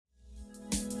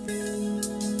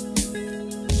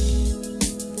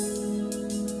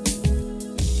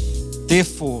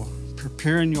Therefore,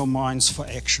 preparing your minds for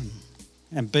action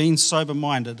and being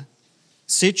sober-minded,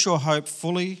 set your hope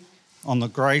fully on the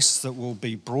grace that will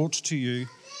be brought to you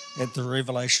at the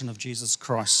revelation of Jesus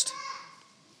Christ.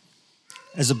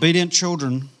 As obedient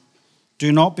children,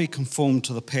 do not be conformed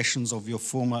to the passions of your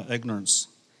former ignorance,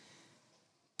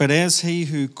 but as he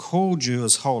who called you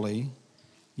is holy,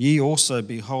 ye also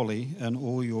be holy in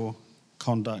all your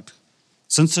conduct.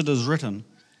 Since it is written,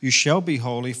 you shall be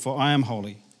holy, for I am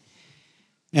holy.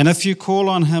 And if you call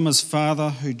on him as Father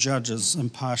who judges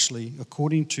impartially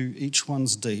according to each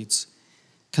one's deeds,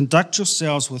 conduct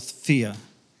yourselves with fear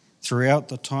throughout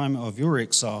the time of your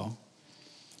exile,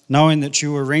 knowing that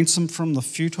you were ransomed from the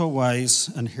futile ways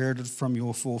inherited from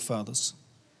your forefathers,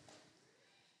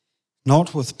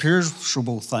 not with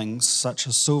perishable things such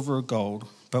as silver or gold,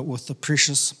 but with the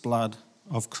precious blood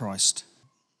of Christ,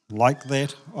 like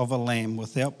that of a lamb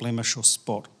without blemish or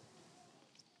spot.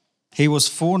 He was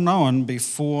foreknown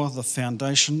before the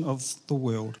foundation of the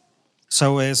world,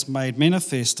 so as made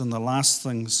manifest in the last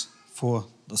things for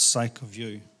the sake of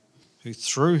you, who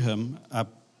through him are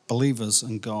believers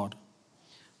in God,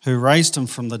 who raised him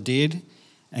from the dead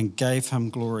and gave him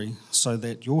glory, so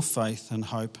that your faith and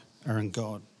hope are in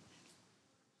God.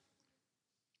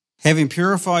 Having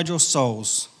purified your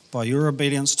souls by your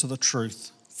obedience to the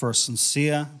truth for a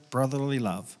sincere brotherly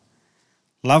love,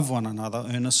 love one another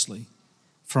earnestly,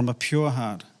 from a pure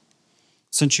heart,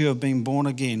 since you have been born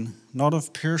again, not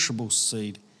of perishable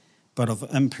seed, but of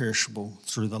imperishable,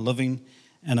 through the living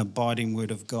and abiding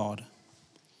word of God.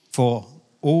 For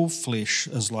all flesh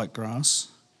is like grass,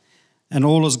 and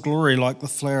all his glory like the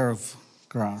flower of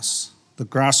grass. The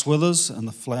grass withers and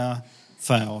the flower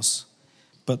fails,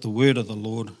 but the word of the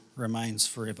Lord remains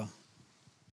forever.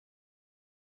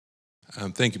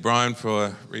 Thank you, Brian,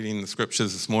 for reading the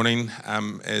scriptures this morning.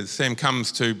 As Sam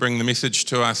comes to bring the message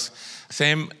to us,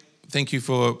 Sam, thank you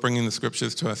for bringing the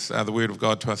scriptures to us, the word of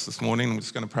God to us this morning. I'm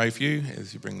just going to pray for you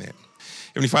as you bring that.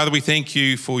 Heavenly Father, we thank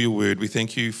you for your word. We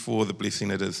thank you for the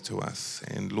blessing it is to us.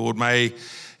 And Lord, may,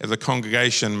 as a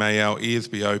congregation, may our ears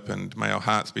be opened, may our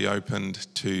hearts be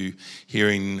opened to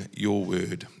hearing your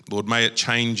word. Lord, may it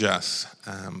change us.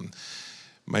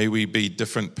 May we be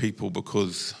different people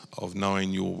because of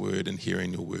knowing your word and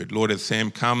hearing your word. Lord, as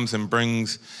Sam comes and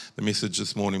brings the message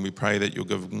this morning, we pray that you'll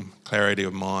give him clarity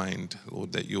of mind.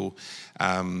 Lord, that you'll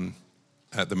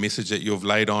the message that you've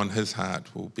laid on his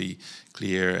heart will be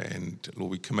clear. And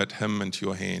Lord, we commit him into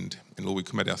your hand. And Lord, we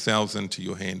commit ourselves into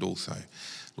your hand also.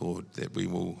 Lord, that we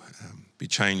will be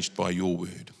changed by your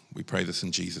word. We pray this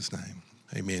in Jesus' name.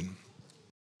 Amen.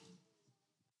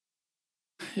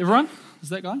 Everyone, is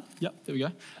that going? Yep, there we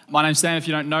go. My name's Sam, if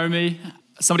you don't know me.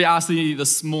 Somebody asked me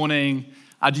this morning,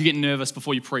 do you get nervous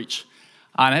before you preach?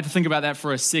 And I had to think about that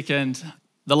for a second.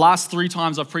 The last 3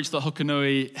 times I've preached at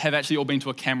Hukanui have actually all been to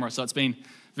a camera, so it's been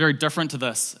very different to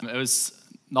this. It was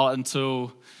not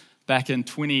until back in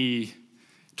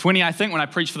 2020, I think, when I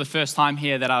preached for the first time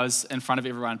here that I was in front of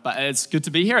everyone. But it's good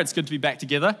to be here, it's good to be back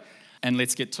together, and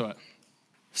let's get to it.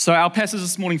 So our passage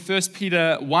this morning, 1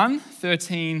 Peter 1,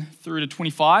 13 through to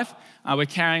 25. We're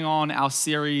carrying on our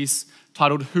series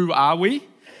titled, Who Are We?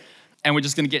 And we're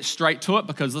just going to get straight to it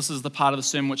because this is the part of the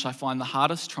sermon which I find the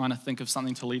hardest, trying to think of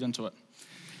something to lead into it.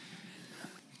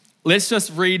 Let's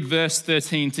just read verse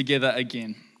 13 together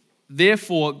again.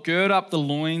 Therefore, gird up the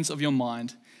loins of your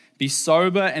mind, be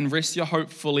sober and rest your hope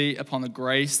fully upon the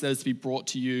grace that is to be brought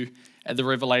to you at the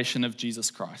revelation of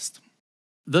Jesus Christ.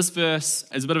 This verse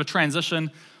is a bit of a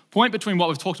transition point between what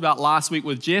we've talked about last week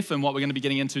with Jeff and what we're going to be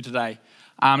getting into today.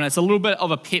 And it's a little bit of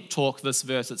a pep talk, this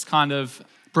verse. It's kind of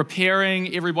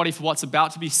preparing everybody for what's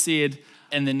about to be said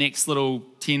in the next little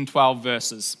 10, 12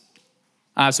 verses.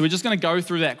 So we're just going to go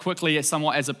through that quickly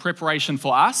somewhat as a preparation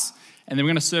for us, and then we're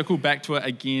going to circle back to it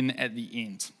again at the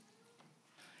end.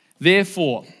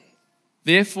 Therefore,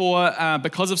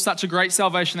 because of such a great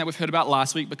salvation that we've heard about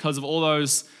last week, because of all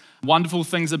those wonderful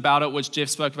things about it, which Jeff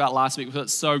spoke about last week, because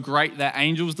it's so great that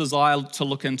angels desire to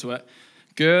look into it,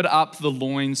 gird up the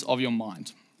loins of your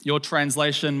mind. Your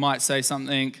translation might say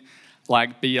something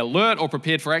like be alert or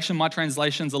prepared for action. My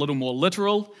translation's a little more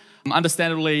literal.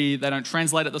 Understandably, they don't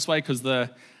translate it this way because the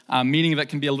meaning of it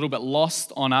can be a little bit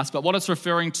lost on us. But what it's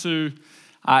referring to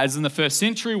is in the first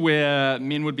century where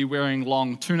men would be wearing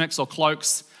long tunics or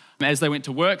cloaks. As they went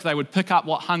to work, they would pick up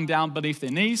what hung down beneath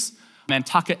their knees and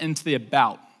tuck it into their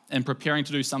belt and preparing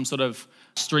to do some sort of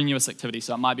strenuous activity.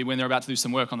 So it might be when they're about to do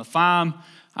some work on the farm,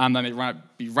 they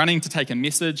might be running to take a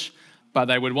message, but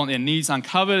they would want their knees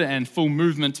uncovered and full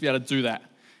movement to be able to do that.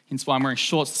 Hence why I'm wearing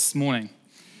shorts this morning.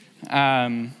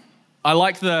 I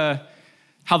like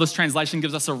how this translation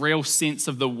gives us a real sense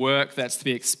of the work that's to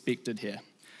be expected here.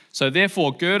 So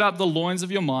therefore, gird up the loins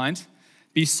of your mind,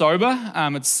 be sober.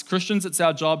 It's Christians, it's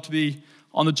our job to be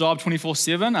on the job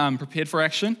 24/7, prepared for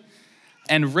action,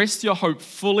 and rest your hope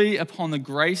fully upon the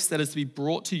grace that is to be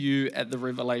brought to you at the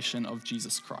revelation of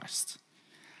Jesus Christ.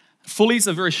 Fully is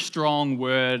a very strong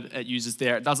word it uses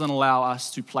there. It doesn't allow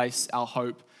us to place our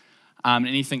hope in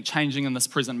anything changing in this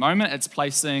present moment. It's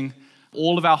placing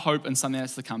all of our hope in something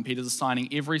that's to come. Peter's assigning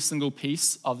every single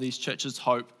piece of these churches'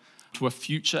 hope to a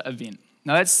future event.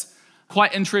 Now that's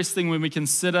quite interesting when we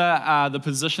consider the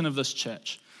position of this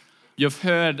church. You've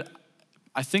heard,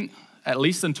 I think, at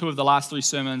least in 2 of the last 3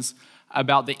 sermons,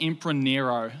 about the Emperor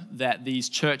Nero that these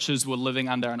churches were living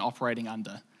under and operating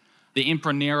under. The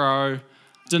Emperor Nero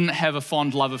didn't have a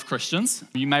fond love of Christians.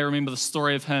 You may remember the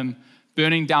story of him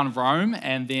burning down Rome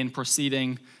and then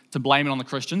proceeding to blame it on the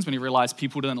Christians when he realized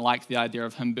people didn't like the idea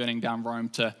of him burning down Rome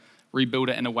to rebuild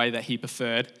it in a way that he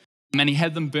preferred. And he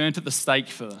had them burnt at the stake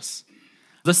for this.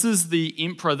 This is the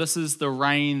emperor, this is the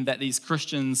reign that these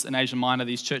Christians in Asia Minor,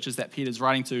 these churches that Peter's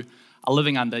writing to, are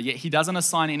living under. Yet he doesn't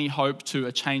assign any hope to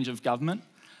a change of government,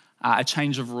 a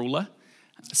change of ruler,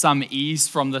 some ease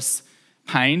from this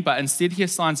pain, but instead he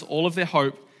assigns all of their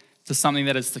hope to something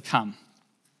that is to come.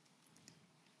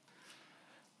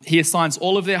 He assigns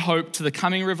all of their hope to the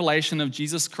coming revelation of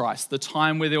Jesus Christ, the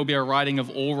time where there will be a righting of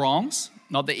all wrongs,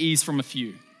 not the ease from a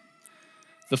few.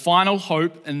 The final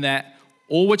hope in that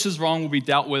all which is wrong will be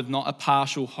dealt with, not a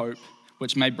partial hope,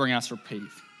 which may bring us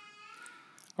reprieve.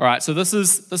 All right, so this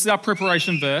is our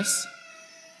preparation verse,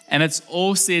 and it's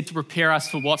all said to prepare us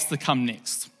for what's to come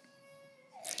next.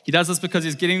 He does this because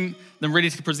he's getting them ready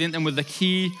to present them with the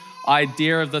key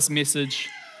idea of this message,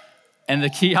 and the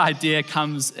key idea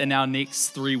comes in our next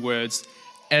 3 words,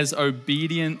 as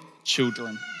obedient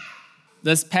children.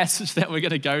 This passage that we're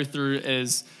going to go through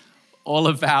is all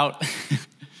about,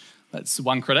 that's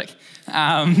one critic,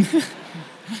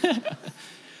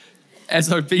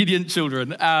 as obedient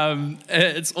children.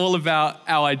 It's all about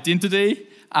our identity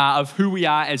of who we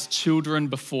are as children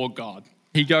before God.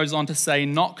 He goes on to say,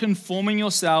 not conforming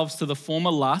yourselves to the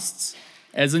former lusts,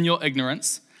 as in your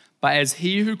ignorance, but as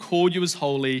he who called you is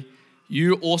holy,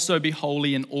 you also be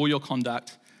holy in all your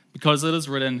conduct, because it is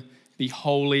written, be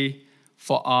holy,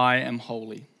 for I am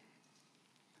holy.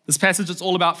 This passage is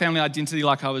all about family identity,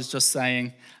 like I was just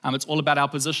saying. It's all about our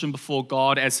position before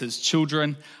God as his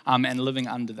children and living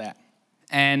under that.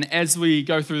 And as we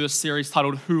go through this series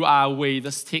titled, Who Are We?,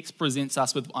 this text presents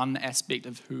us with one aspect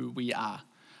of who we are.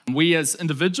 We as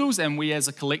individuals and we as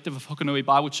a collective of Hukanui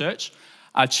Bible Church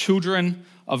are children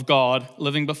of God,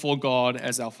 living before God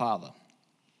as our Father.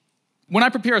 When I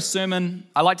prepare a sermon,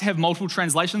 I like to have multiple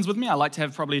translations with me. I like to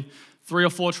have probably 3 or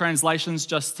 4 translations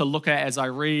just to look at as I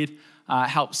read. It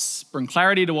helps bring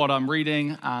clarity to what I'm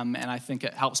reading, and I think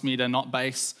it helps me to not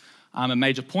base a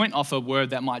major point off a word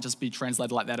that might just be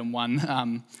translated like that in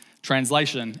one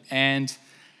translation. And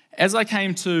as I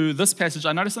came to this passage,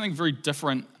 I noticed something very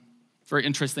different, very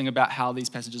interesting about how these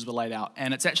passages were laid out.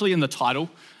 And it's actually in the title,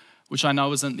 which I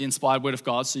know isn't the inspired word of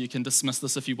God, so you can dismiss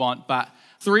this if you want. But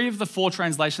 3 of the 4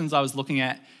 translations I was looking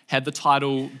at had the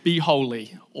title, Be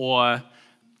Holy, or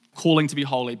Calling to be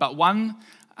Holy. But one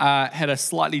had a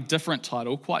slightly different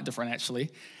title, quite different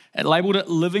actually. It labeled it,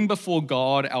 Living Before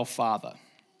God, Our Father.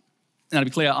 Now, to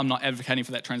be clear, I'm not advocating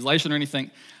for that translation or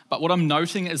anything, but what I'm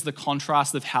noting is the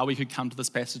contrast of how we could come to this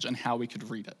passage and how we could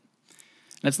read it.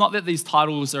 And it's not that these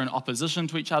titles are in opposition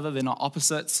to each other, they're not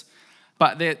opposites,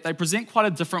 but they present quite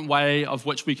a different way of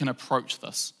which we can approach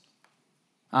this.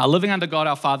 Living under God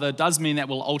our Father does mean that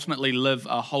we'll ultimately live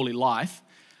a holy life,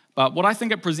 but what I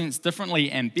think it presents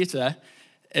differently and better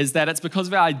is that it's because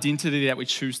of our identity that we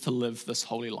choose to live this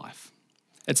holy life.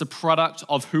 It's a product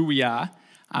of who we are.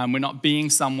 We're not being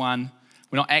someone,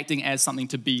 we're not acting as something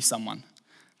to be someone.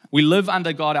 We live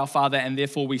under God our Father, and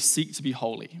therefore we seek to be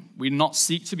holy. We not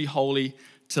seek to be holy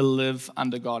to live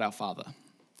under God our Father.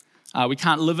 We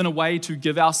can't live in a way to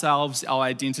give ourselves our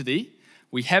identity.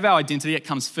 We have our identity, it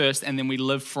comes first, and then we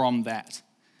live from that.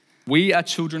 We are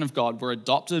children of God. We're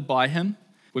adopted by him.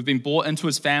 We've been brought into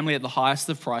his family at the highest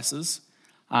of prices.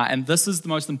 And this is the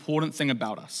most important thing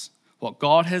about us, what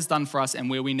God has done for us and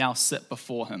where we now sit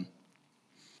before him.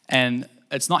 And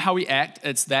it's not how we act,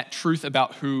 it's that truth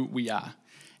about who we are.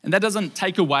 And that doesn't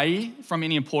take away from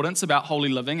any importance about holy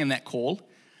living and that call.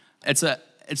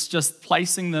 It's just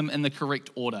placing them in the correct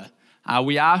order.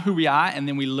 We are who we are, and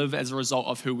then we live as a result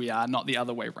of who we are, not the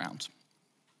other way around.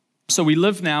 So we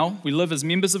live as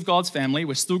members of God's family.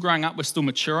 We're still growing up, we're still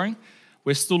maturing.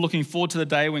 We're still looking forward to the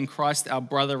day when Christ, our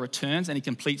brother, returns and he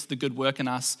completes the good work in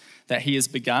us that he has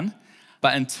begun.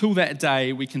 But until that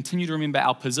day, we continue to remember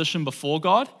our position before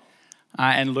God,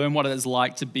 and learn what it is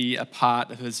like to be a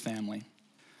part of his family.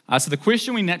 So the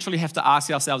question we naturally have to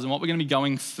ask ourselves, and what we're going to be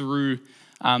going through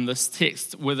this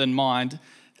text with in mind,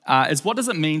 is what does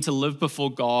it mean to live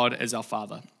before God as our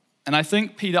Father? And I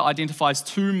think Peter identifies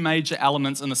two major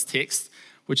elements in this text,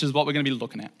 which is what we're going to be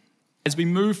looking at. As we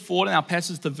move forward in our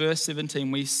passage to verse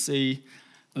 17, we see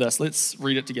this. Let's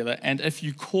read it together. And if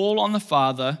you call on the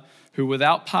Father, who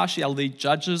without partiality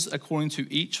judges according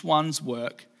to each one's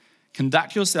work,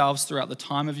 conduct yourselves throughout the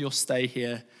time of your stay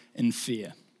here in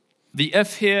fear. The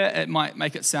if here, it might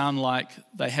make it sound like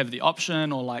they have the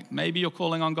option, or like maybe you're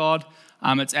calling on God.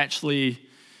 It's actually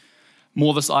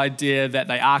more this idea that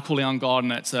they are calling on God,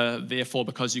 and it's therefore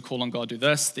because you call on God, do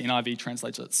this. The NIV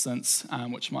translates it since,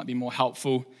 which might be more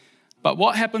helpful. But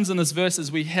what happens in this verse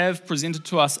is we have presented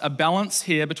to us a balance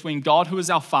here between God, who is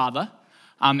our Father,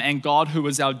 and God, who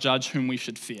is our judge, whom we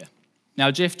should fear. Now,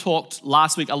 Jeff talked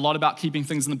last week a lot about keeping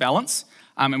things in the balance,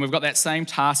 and we've got that same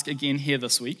task again here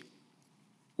this week.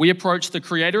 We approach the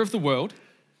creator of the world,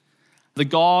 the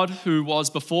God who was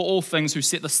before all things, who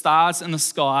set the stars in the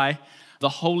sky, the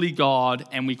holy God,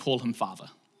 and we call him Father.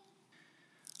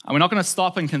 And we're not going to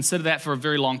stop and consider that for a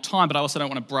very long time, but I also don't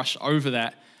want to brush over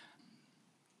that.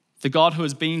 The God who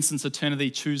has been since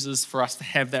eternity chooses for us to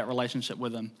have that relationship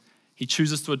with him. He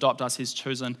chooses to adopt us. He's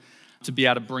chosen to be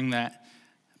able to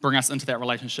bring us into that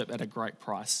relationship at a great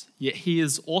price. Yet he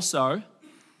is also,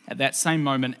 at that same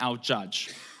moment, our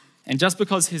judge. And just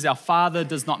because he's our Father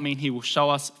does not mean he will show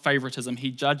us favoritism.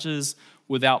 He judges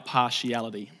without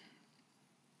partiality.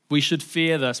 We should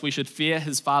fear this. We should fear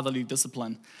his fatherly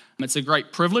discipline. And it's a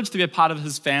great privilege to be a part of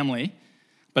his family,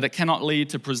 but it cannot lead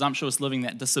to presumptuous living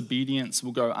that disobedience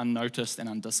will go unnoticed and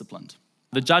undisciplined.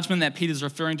 The judgment that Peter's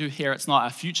referring to here, it's not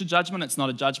a future judgment. It's not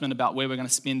a judgment about where we're going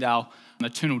to spend our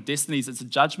eternal destinies. It's a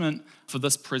judgment for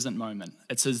this present moment.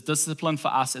 It's his discipline for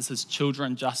us as his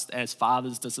children, just as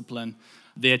fathers discipline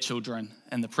their children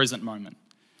in the present moment.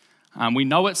 We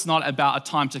know it's not about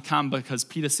a time to come because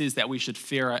Peter says that we should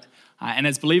fear it. And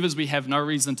as believers, we have no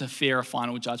reason to fear a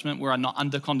final judgment. We are not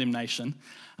under condemnation,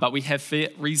 but we have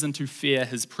reason to fear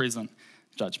his present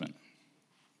judgment.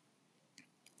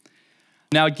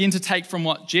 Now, again, to take from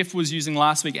what Jeff was using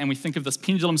last week, and we think of this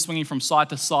pendulum swinging from side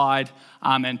to side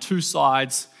and two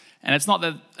sides, and it's not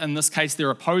that in this case they're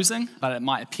opposing, but it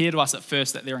might appear to us at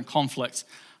first that they're in conflict,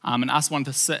 and us wanting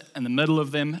to sit in the middle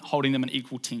of them, holding them in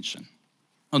equal tension.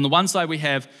 On the one side, we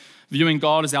have viewing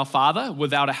God as our Father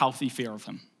without a healthy fear of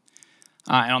him.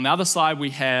 And on the other side,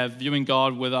 we have viewing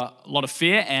God with a lot of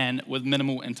fear and with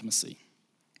minimal intimacy.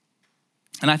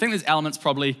 And I think there's elements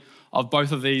probably of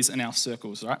both of these in our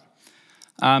circles, right?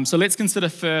 So let's consider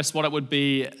first what it would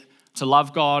be to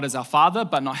love God as our Father,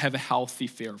 but not have a healthy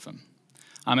fear of him.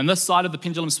 And this side of the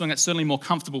pendulum swing, it's certainly more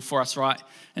comfortable for us, right?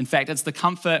 In fact, it's the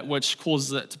comfort which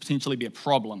causes it to potentially be a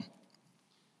problem.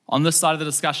 On this side of the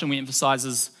discussion, we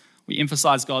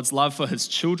emphasize God's love for his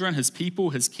children, his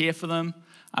people, his care for them.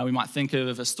 We might think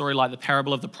of a story like the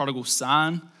parable of the prodigal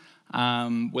son,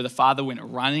 where the father went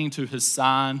running to his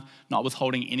son, not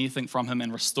withholding anything from him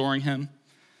and restoring him.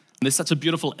 And there's such a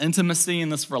beautiful intimacy in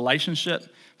this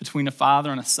relationship between a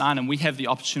father and a son, and we have the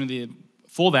opportunity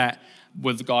for that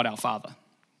with God our Father.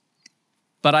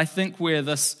 But I think where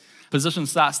this position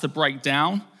starts to break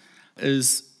down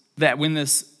is that when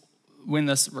this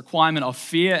requirement of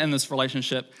fear in this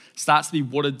relationship starts to be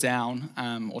watered down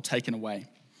or taken away.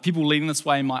 People leading this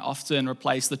way might often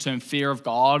replace the term fear of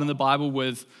God in the Bible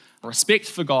with respect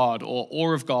for God or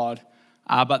awe of God.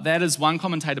 But that, as one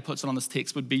commentator puts it on this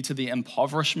text, would be to the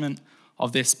impoverishment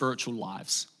of their spiritual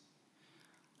lives.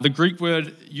 The Greek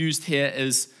word used here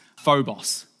is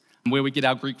phobos, where we get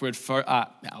our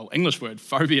our English word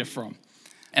phobia from.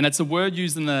 And it's a word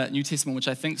used in the New Testament which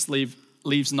I think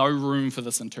leaves no room for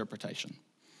this interpretation.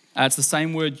 It's the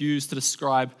same word used to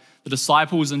describe the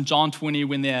disciples in John 20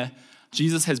 when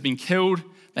Jesus has been killed.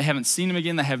 They haven't seen him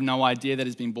again. They have no idea that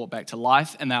he's been brought back to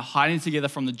life, and they're hiding together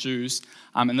from the Jews.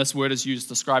 And this word is used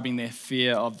describing their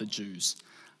fear of the Jews.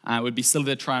 It would be silly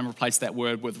to try and replace that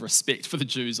word with respect for the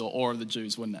Jews or awe of the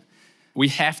Jews, wouldn't it? We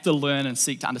have to learn and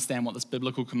seek to understand what this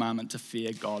biblical commandment to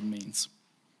fear God means.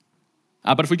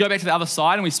 But if we go back to the other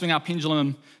side and we swing our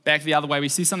pendulum back the other way, we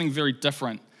see something very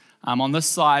different. On this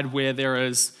side where there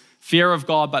is fear of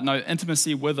God but no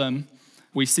intimacy with him,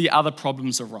 we see other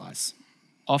problems arise.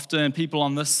 Often people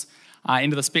on this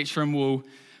end of the spectrum will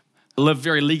live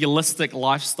very legalistic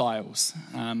lifestyles.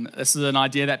 This is an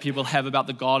idea that people have about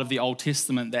the God of the Old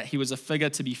Testament, that he was a figure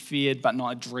to be feared but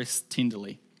not addressed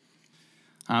tenderly.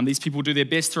 These people do their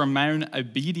best to remain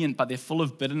obedient, but they're full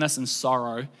of bitterness and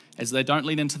sorrow as they don't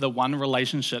lead into the one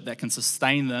relationship that can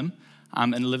sustain them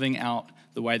in living out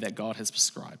the way that God has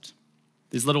prescribed.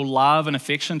 There's little love and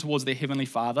affection towards their Heavenly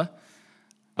Father,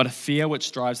 but a fear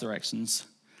which drives their actions.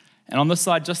 And on this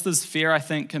side, just as fear, I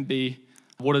think, can be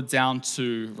watered down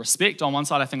to respect on one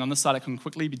side, I think on this side it can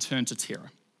quickly be turned to terror.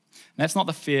 And that's not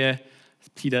the fear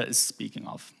Peter is speaking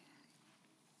of.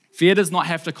 Fear does not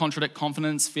have to contradict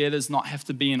confidence. Fear does not have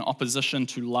to be in opposition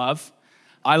to love.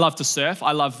 I love to surf.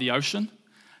 I love the ocean.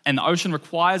 And the ocean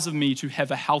requires of me to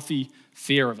have a healthy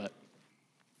fear of it.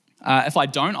 If I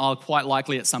don't, I'll quite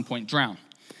likely at some point drown.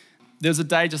 There was a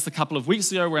day just a couple of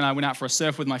weeks ago when I went out for a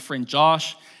surf with my friend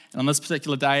Josh. And on this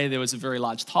particular day, there was a very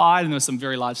large tide and there was some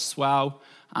very large swell.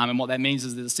 And what that means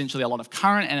is there's essentially a lot of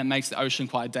current and it makes the ocean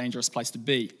quite a dangerous place to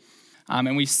be.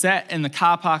 And we sat in the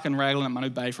car park in Raglan at Manu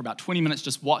Bay for about 20 minutes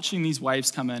just watching these waves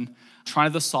come in, trying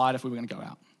to decide if we were going to go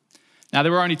out. Now,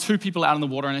 there were only 2 people out in the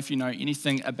water, and if you know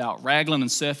anything about Raglan and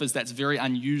surfers, that's very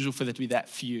unusual for there to be that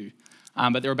few.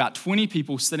 But there were about 20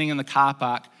 people sitting in the car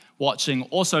park watching,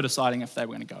 also deciding if they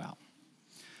were going to go out.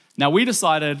 Now, we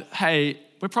decided, hey,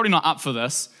 we're probably not up for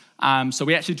this, so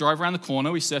we actually drove around the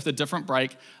corner. We surfed a different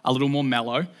break, a little more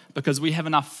mellow, because we have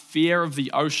enough fear of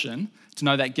the ocean to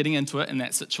know that getting into it in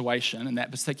that situation, in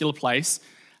that particular place,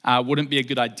 wouldn't be a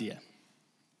good idea.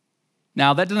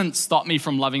 Now, that didn't stop me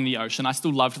from loving the ocean. I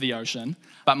still loved the ocean,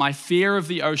 but my fear of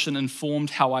the ocean informed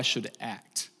how I should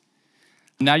act.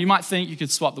 Now, you might think you could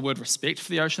swap the word respect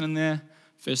for the ocean in there.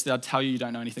 Firstly, I'd tell you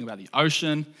don't know anything about the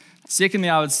ocean. Secondly,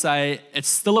 I would say it's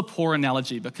still a poor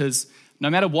analogy because no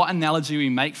matter what analogy we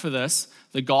make for this,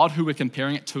 the God who we're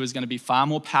comparing it to is going to be far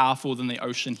more powerful than the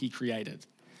ocean he created.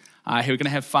 We're going to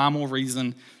have far more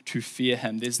reason to fear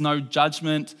him. There's no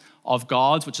judgment of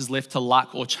gods which is left to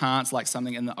luck or chance like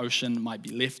something in the ocean might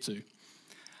be left to.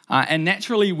 And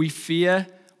naturally, we fear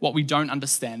what we don't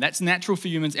understand. That's natural for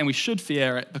humans, and we should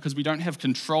fear it because we don't have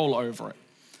control over it.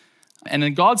 And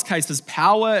in God's case, his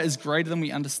power is greater than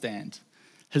we understand.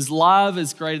 His love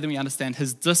is greater than we understand.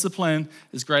 His discipline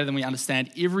is greater than we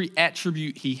understand. Every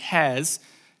attribute he has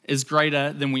is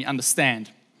greater than we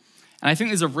understand. And I think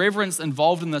there's a reverence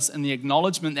involved in this in the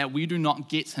acknowledgement that we do not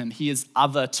get him. He is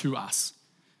other to us.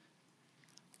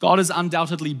 God is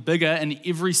undoubtedly bigger in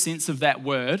every sense of that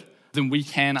word than we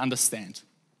can understand.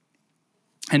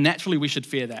 And naturally, we should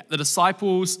fear that. The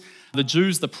disciples, the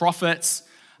Jews, the prophets,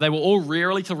 they were all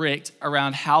rarely correct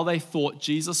around how they thought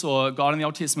Jesus or God in the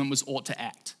Old Testament was ought to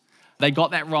act. They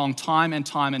got that wrong time and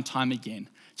time and time again.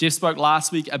 Jeff spoke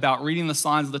last week about reading the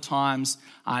signs of the times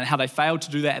and how they failed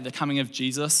to do that at the coming of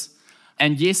Jesus.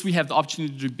 And yes, we have the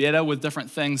opportunity to do better with different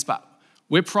things, but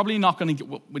we're definitely not going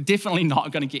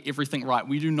to get everything right.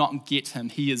 We do not get him.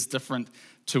 He is different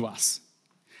to us.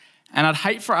 And I'd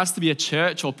hate for us to be a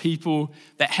church or people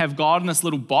that have God in this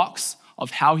little box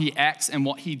of how he acts and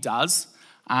what he does,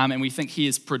 and we think he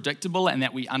is predictable and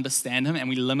that we understand him and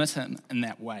we limit him in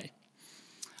that way.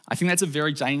 I think that's a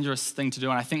very dangerous thing to do,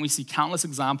 and I think we see countless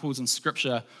examples in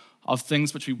Scripture of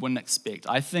things which we wouldn't expect.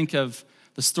 I think of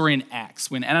the story in Acts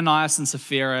when Ananias and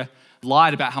Sapphira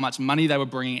lied about how much money they were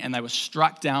bringing and they were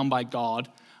struck down by God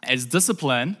as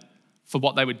discipline for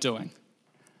what they were doing.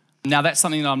 Now, that's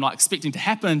something that I'm not expecting to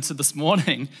happen to this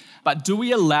morning, but do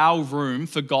we allow room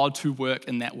for God to work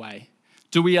in that way?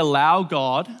 Do we allow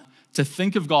God to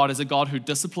think of God as a God who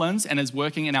disciplines and is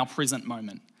working in our present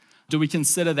moment? Do we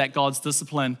consider that God's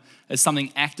discipline is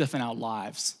something active in our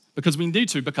lives? Because we need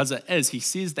to, because it is. He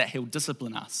says that he'll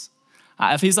discipline us.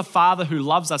 If he's a father who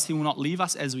loves us, he will not leave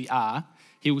us as we are.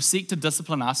 He will seek to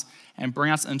discipline us and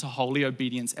bring us into holy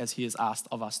obedience as he has asked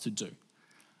of us to do.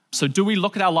 So do we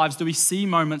look at our lives? Do we see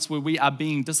moments where we are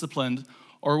being disciplined,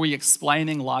 or are we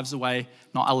explaining lives away,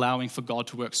 not allowing for God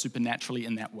to work supernaturally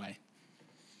in that way?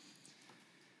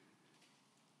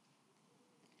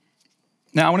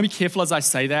 Now, I want to be careful as I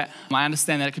say that. I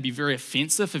understand that it could be very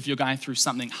offensive if you're going through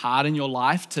something hard in your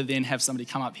life to then have somebody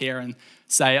come up here and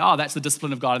say, oh, that's the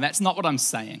discipline of God. And that's not what I'm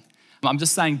saying. I'm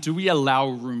just saying, do we allow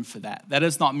room for that? That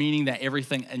is not meaning that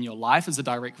everything in your life is a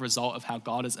direct result of how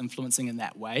God is influencing in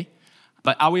that way.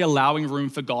 But are we allowing room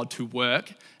for God to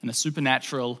work in a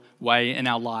supernatural way in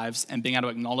our lives and being able to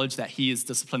acknowledge that he is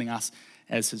disciplining us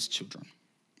as his children?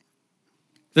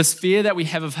 This fear that we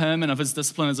have of him and of his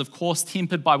discipline is, of course,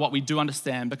 tempered by what we do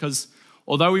understand, because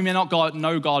although we may not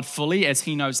know God fully as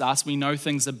he knows us, we know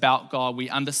things about God. We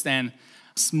understand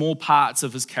small parts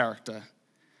of his character.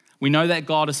 We know that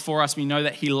God is for us. We know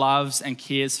that he loves and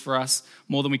cares for us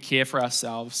more than we care for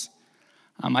ourselves.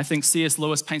 I think C.S.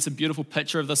 Lewis paints a beautiful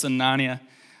picture of this in Narnia.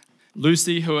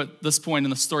 Lucy, who at this point in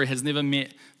the story has never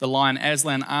met the lion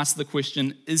Aslan, asks the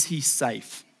question, is he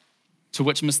safe? To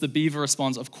which Mr. Beaver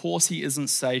responds, of course he isn't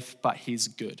safe, but he's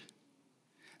good.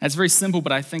 That's very simple,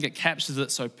 but I think it captures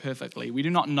it so perfectly. We do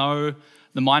not know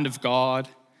the mind of God.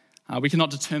 We cannot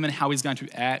determine how he's going to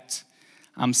act.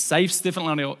 Safe's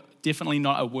definitely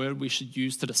not a word we should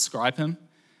use to describe him.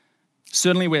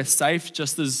 Certainly we're safe,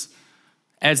 just as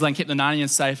Aslan kept the Narnians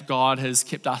safe, God has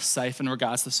kept us safe in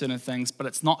regards to certain things, but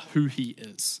it's not who he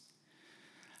is.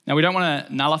 Now, we don't want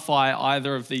to nullify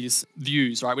either of these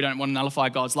views, right? We don't want to nullify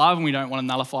God's love, and we don't want to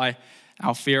nullify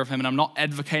our fear of him, and I'm not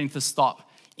advocating to stop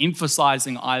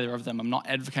emphasizing either of them. I'm not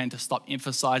advocating to stop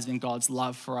emphasizing God's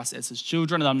love for us as his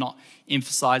children, and I'm not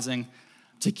emphasizing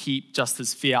to keep just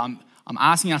his fear. I'm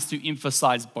asking us to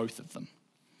emphasize both of them.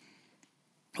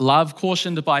 Love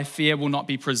cautioned by fear will not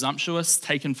be presumptuous,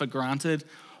 taken for granted,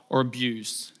 or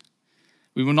abused.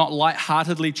 We will not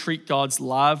lightheartedly treat God's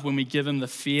love when we give him the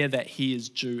fear that he is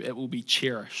due. It will be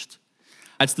cherished.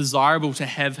 It's desirable to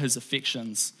have his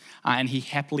affections, and he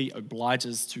happily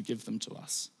obliges to give them to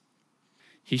us.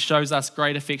 He shows us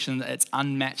great affection that's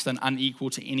unmatched and unequal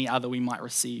to any other we might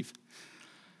receive.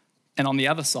 And on the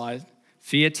other side,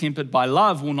 fear tempered by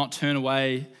love will not turn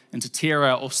away into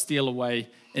terror or steal away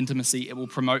intimacy. It will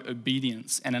promote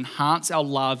obedience and enhance our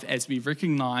love as we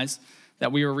recognize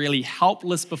that we are really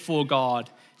helpless before God,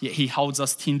 yet he holds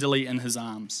us tenderly in his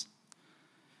arms.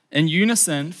 In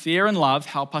unison, fear and love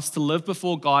help us to live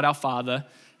before God our Father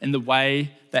in the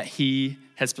way that he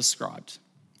has prescribed,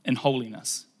 in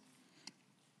holiness.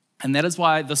 And that is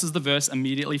why this is the verse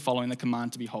immediately following the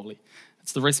command to be holy.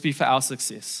 It's the recipe for our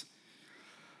success.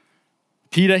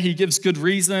 Peter, he gives good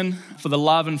reason for the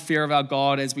love and fear of our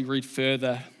God as we read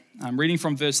further. I'm reading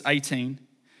from verse 18.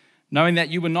 Knowing that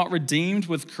you were not redeemed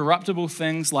with corruptible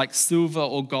things like silver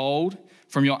or gold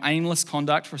from your aimless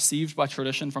conduct received by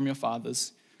tradition from your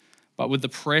fathers, but with the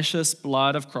precious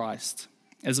blood of Christ,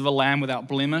 as of a lamb without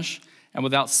blemish and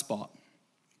without spot.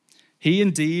 He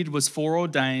indeed was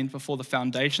foreordained before the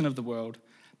foundation of the world,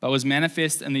 but was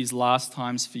manifest in these last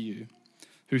times for you,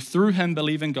 who through him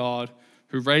believe in God,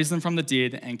 who raised him from the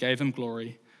dead and gave him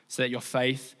glory, so that your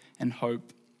faith and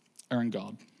hope are in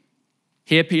God.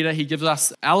 Here, Peter, he gives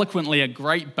us eloquently a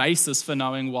great basis for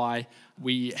knowing why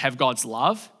we have God's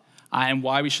love and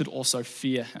why we should also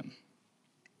fear him.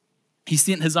 He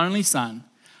sent his only Son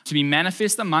to be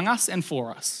manifest among us and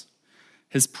for us,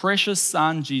 his precious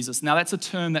Son, Jesus. Now, that's a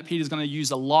term that Peter's going to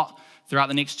use a lot throughout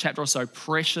the next chapter or so.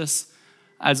 Precious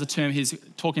as a term he's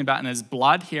talking about in his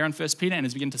blood here in 1 Peter, and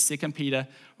as we get into 2 Peter,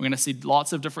 we're going to see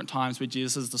lots of different times where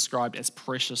Jesus is described as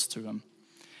precious to him.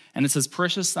 And it's his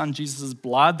precious Son, Jesus'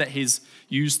 blood, that he's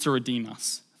used to redeem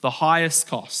us, the highest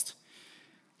cost.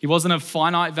 He wasn't of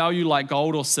finite value like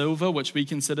gold or silver, which we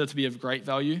consider to be of great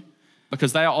value,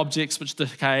 because they are objects which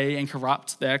decay and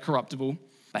corrupt, they are corruptible.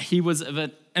 But he was of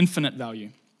an infinite value,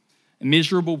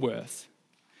 immeasurable worth.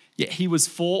 Yet he was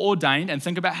foreordained, and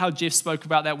think about how Jeff spoke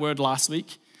about that word last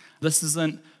week. This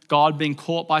isn't God being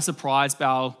caught by surprise by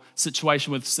our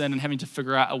situation with sin and having to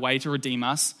figure out a way to redeem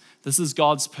us. This is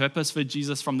God's purpose for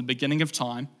Jesus from the beginning of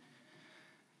time.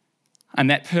 And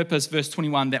that purpose, verse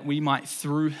 21, that we might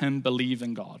through him believe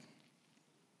in God.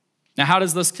 Now, how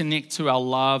does this connect to our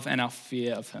love and our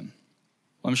fear of him?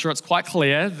 Well, I'm sure it's quite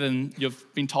clear, then you've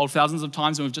been told thousands of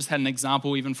times, and we've just had an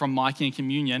example even from Mike in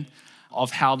communion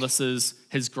of how this is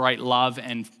his great love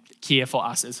and care for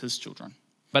us as his children.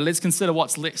 But let's consider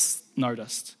what's less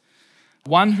noticed.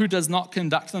 One who does not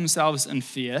conduct themselves in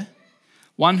fear,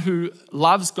 one who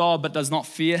loves God but does not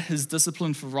fear his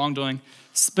discipline for wrongdoing,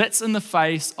 spits in the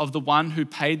face of the one who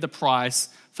paid the price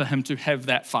for him to have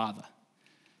that Father.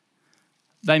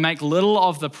 They make little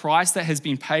of the price that has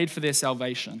been paid for their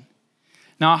salvation.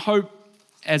 Now, I hope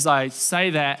as I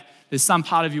say that, there's some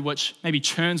part of you which maybe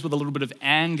churns with a little bit of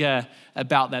anger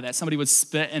about that somebody would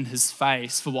spit in his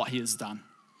face for what he has done.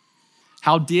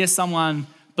 How dare someone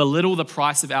belittle the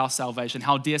price of our salvation?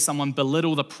 How dare someone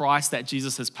belittle the price that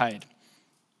Jesus has paid?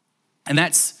 And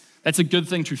that's a good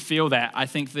thing to feel that. I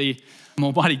think the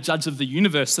Almighty Judge of the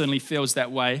universe certainly feels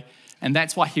that way, and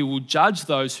that's why he will judge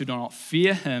those who do not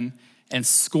fear him and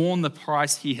scorn the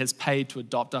price he has paid to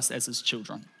adopt us as his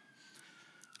children.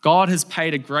 God has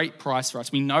paid a great price for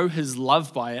us. We know his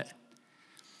love by it,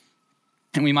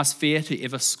 and we must fear to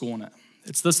ever scorn it.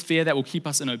 It's this fear that will keep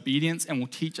us in obedience and will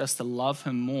teach us to love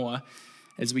him more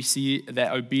as we see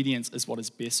that obedience is what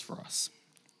is best for us.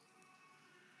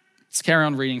 Let's carry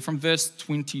on reading from verse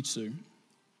 22.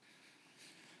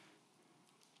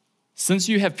 Since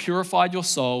you have purified your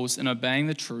souls in obeying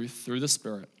the truth through the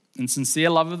Spirit, in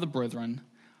sincere love of the brethren,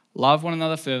 love one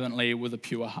another fervently with a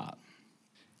pure heart,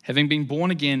 having been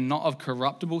born again, not of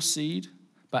corruptible seed,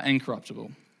 but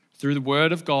incorruptible, through the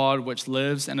word of God which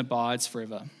lives and abides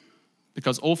forever.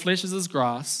 Because all flesh is as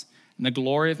grass, and the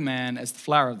glory of man as the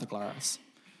flower of the grass.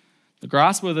 The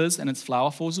grass withers and its flower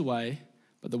falls away,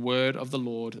 but the word of the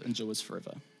Lord endures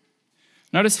forever.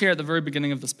 Notice here at the very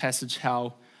beginning of this passage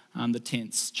how the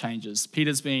tense changes.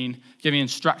 Peter's been giving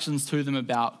instructions to them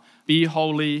about be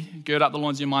holy, gird up the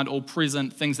loins of your mind, all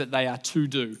present, things that they are to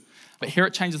do. But here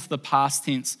it changes to the past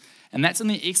tense, and that's in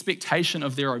the expectation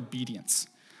of their obedience.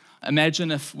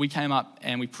 Imagine if we came up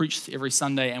and we preached every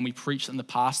Sunday and we preached in the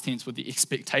past tense with the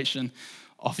expectation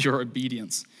of your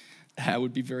obedience. It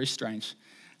would be very strange.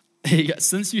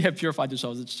 Since you have purified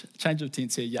yourselves, it's a change of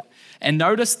tense here, yeah. And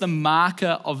notice the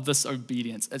marker of this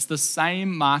obedience. It's the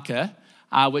same marker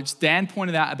which Dan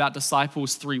pointed out about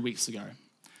disciples 3 weeks ago.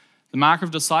 The marker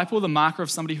of disciple, the marker of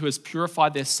somebody who has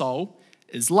purified their soul,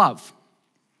 is love.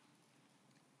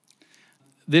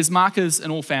 There's markers in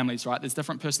all families, right? There's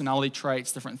different personality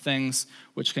traits, different things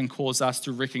which can cause us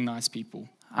to recognize people.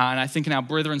 And I think in our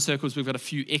brethren circles, we've got a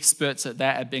few experts at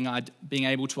that, at being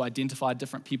able to identify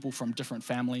different people from different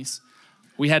families.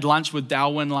 We had lunch with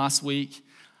Darwin last week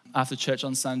after church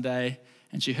on Sunday,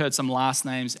 and she heard some last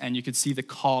names, and you could see the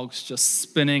cogs just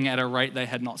spinning at a rate they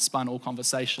had not spun all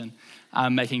conversation,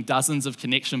 making dozens of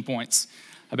connection points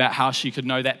about how she could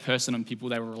know that person and people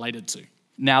they were related to.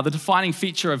 Now, the defining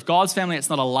feature of God's family, it's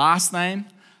not a last name,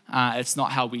 it's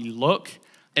not how we look,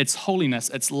 it's holiness,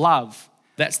 it's love.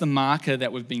 That's the marker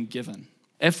that we've been given.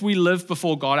 If we live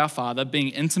before God our Father, being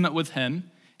intimate with Him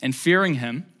and fearing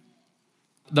Him,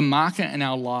 the marker in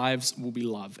our lives will be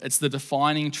love. It's the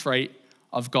defining trait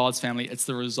of God's family. It's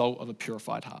the result of a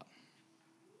purified heart.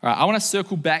 All right, I want to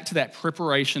circle back to that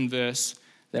preparation verse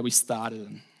that we started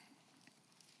in.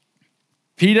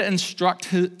 Peter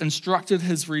instructed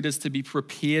his readers to be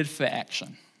prepared for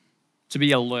action, to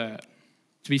be alert,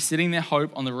 to be setting their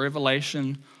hope on the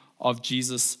revelation of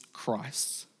Jesus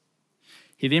Christ.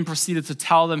 He then proceeded to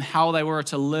tell them how they were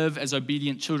to live as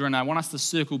obedient children. I want us to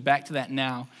circle back to that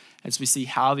now as we see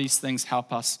how these things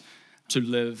help us to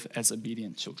live as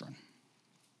obedient children.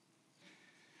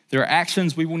 There are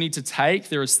actions we will need to take.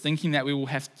 There is thinking that we will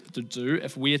have to do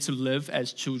if we are to live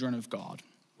as children of God.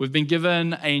 We've been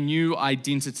given a new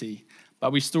identity,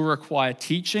 but we still require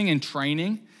teaching and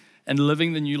training and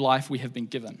living the new life we have been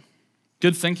given.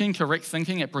 Good thinking, correct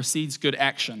thinking, it precedes good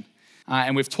action.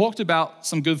 And we've talked about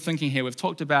some good thinking here. We've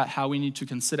talked about how we need to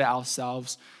consider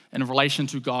ourselves in relation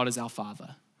to God as our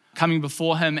Father, coming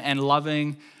before Him and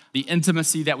loving the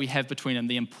intimacy that we have between Him,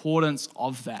 the importance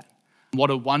of that.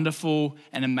 What a wonderful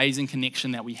and amazing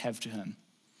connection that we have to Him.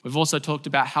 We've also talked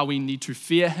about how we need to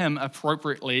fear Him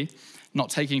appropriately, not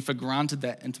taking for granted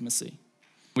that intimacy.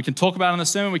 We can talk about it in the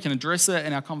sermon, we can address it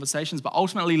in our conversations, but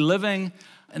ultimately living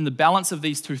in the balance of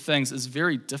these two things is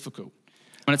very difficult.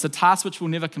 And it's a task which we'll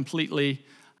never completely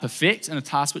perfect and a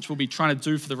task which we'll be trying to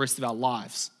do for the rest of our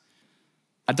lives.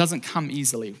 It doesn't come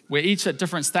easily. We're each at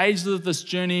different stages of this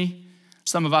journey.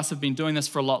 Some of us have been doing this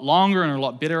for a lot longer and are a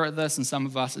lot better at this, and some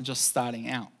of us are just starting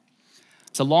out.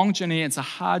 It's a long journey, it's a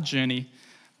hard journey,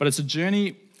 but it's a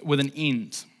journey with an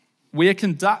end. We are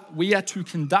to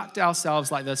conduct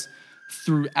ourselves like this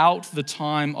throughout the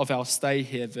time of our stay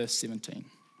here, verse 17.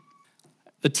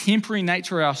 The temporary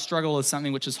nature of our struggle is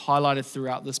something which is highlighted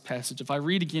throughout this passage. If I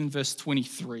read again verse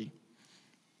 23,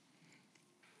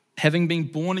 having been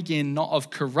born again, not of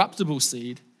corruptible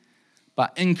seed,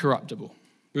 but incorruptible,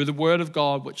 through the word of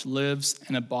God which lives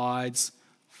and abides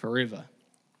forever.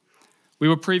 We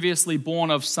were previously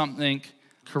born of something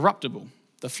corruptible,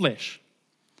 the flesh.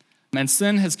 And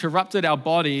sin has corrupted our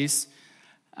bodies,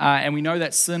 and we know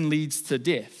that sin leads to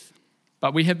death.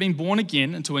 But we have been born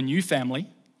again into a new family,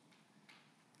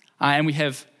 and we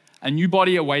have a new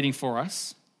body awaiting for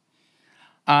us.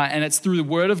 And it's through the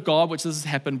word of God which this has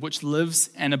happened, which lives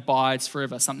and abides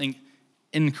forever, something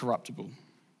incorruptible.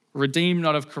 Redeemed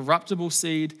not of corruptible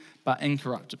seed, but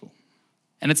incorruptible.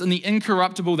 And it's in the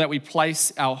incorruptible that we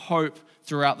place our hope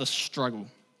throughout the struggle.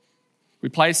 We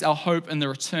place our hope in the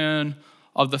return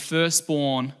of the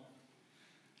firstborn.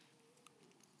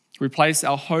 We place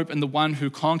our hope in the one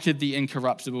who conquered the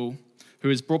incorruptible, who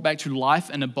is brought back to life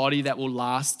in a body that will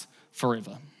last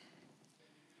forever.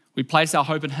 We place our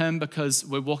hope in Him because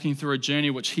we're walking through a journey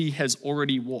which He has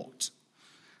already walked.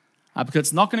 Because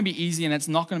it's not going to be easy and it's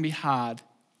not going to be hard.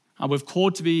 We're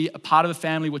called to be a part of a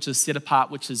family which is set apart,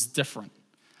 which is different.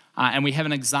 And we have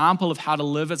an example of how to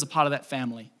live as a part of that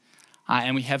family.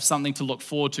 And we have something to look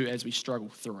forward to as we struggle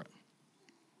through it.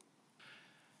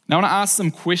 Now, I want to ask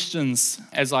some questions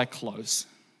as I close.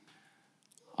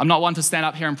 I'm not one to stand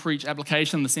up here and preach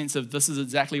application in the sense of this is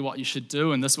exactly what you should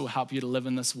do and this will help you to live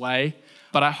in this way.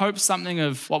 But I hope something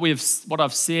of what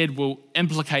I've said will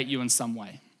implicate you in some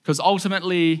way. Because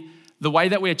ultimately, the way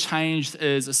that we're changed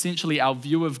is essentially our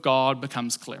view of God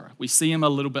becomes clearer. We see Him a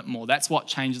little bit more. That's what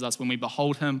changes us. When we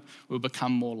behold Him, we'll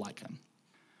become more like Him.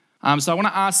 So I want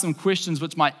to ask some questions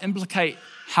which might implicate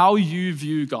how you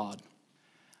view God.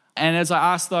 And as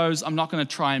I ask those, I'm not going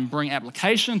to try and bring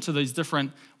application to these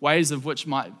different ways in which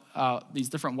you might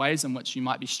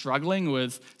be struggling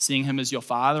with seeing him as your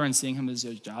father and seeing him as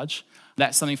your judge.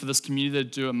 That's something for this community to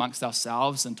do amongst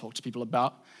ourselves and talk to people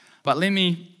about. But let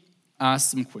me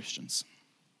ask some questions.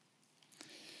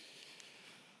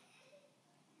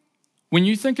 When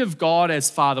you think of God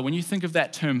as Father, when you think of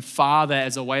that term Father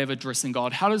as a way of addressing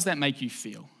God, how does that make you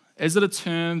feel? Is it a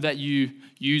term that you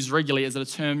use regularly? Is it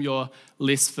a term you're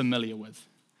less familiar with?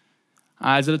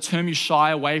 Is it a term you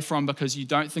shy away from because you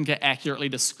don't think it accurately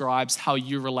describes how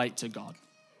you relate to God?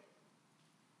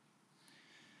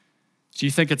 Do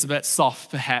you think it's a bit soft,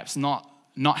 perhaps, not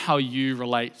how you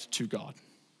relate to God?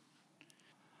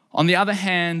 On the other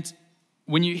hand,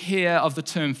 when you hear of the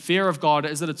term fear of God,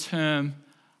 is it a term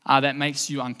that makes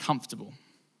you uncomfortable?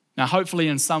 Now, hopefully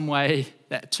in some way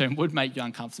that term would make you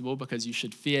uncomfortable because you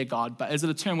should fear God, but is it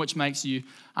a term which makes you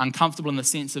uncomfortable in the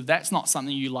sense of that's not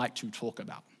something you like to talk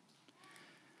about?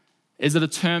 Is it a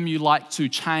term you like to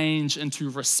change into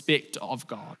respect of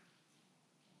God?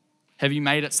 Have you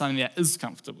made it something that is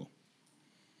comfortable?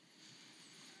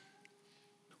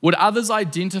 Would others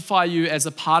identify you as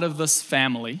a part of this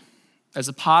family, as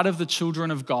a part of the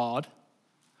children of God,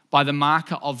 by the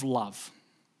marker of love?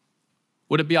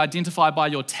 Would it be identified by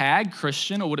your tag,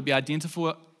 Christian, or would it be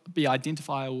identifiable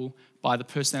by the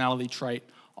personality trait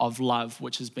of love,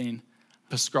 which has been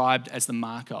prescribed as the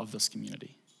marker of this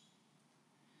community?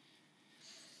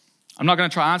 I'm not going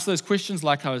to try to answer those questions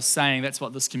like I was saying. That's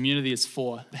what this community is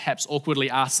for. Perhaps awkwardly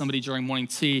ask somebody during morning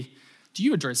tea, do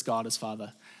you address God as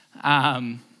Father?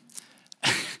 I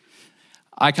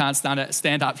can't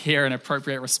stand up here and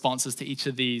appropriate responses to each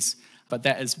of these, but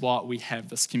that is what we have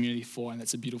this community for, and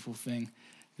that's a beautiful thing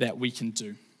that we can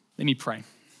do. Let me pray.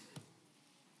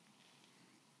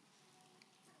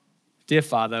 Dear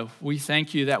Father, we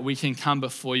thank you that we can come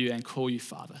before you and call you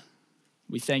Father.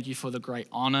 We thank you for the great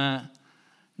honor,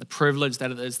 the privilege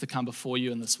that it is to come before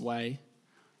you in this way,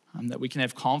 that we can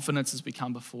have confidence as we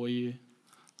come before you,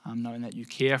 knowing that you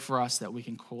care for us, that we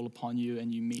can call upon you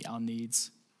and you meet our needs.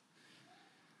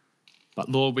 But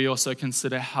Lord, we also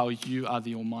consider how you are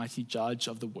the almighty judge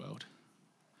of the world.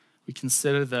 We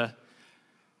consider the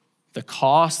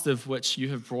cost of which you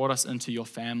have brought us into your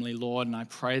family, Lord, and I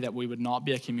pray that we would not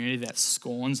be a community that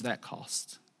scorns that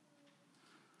cost.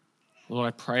 Lord,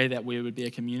 I pray that we would be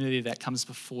a community that comes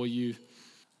before you,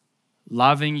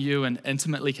 loving you and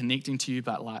intimately connecting to you,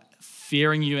 but like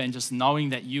fearing you and just knowing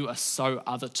that you are so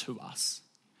other to us.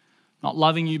 Not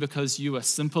loving you because you are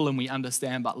simple and we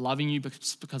understand, but loving you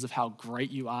because of how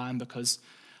great you are and because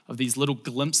of these little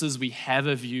glimpses we have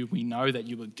of you, we know that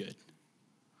you are good.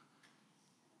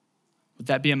 Would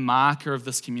that be a marker of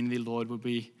this community, Lord? Would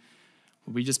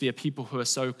we just be a people who are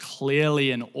so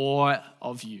clearly in awe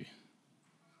of you?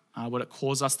 Would it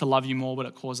cause us to love you more? Would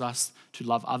it cause us to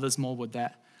love others more? Would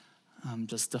that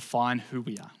just define who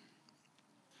we are?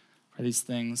 Pray these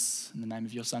things in the name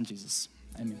of your Son, Jesus.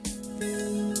 Amen.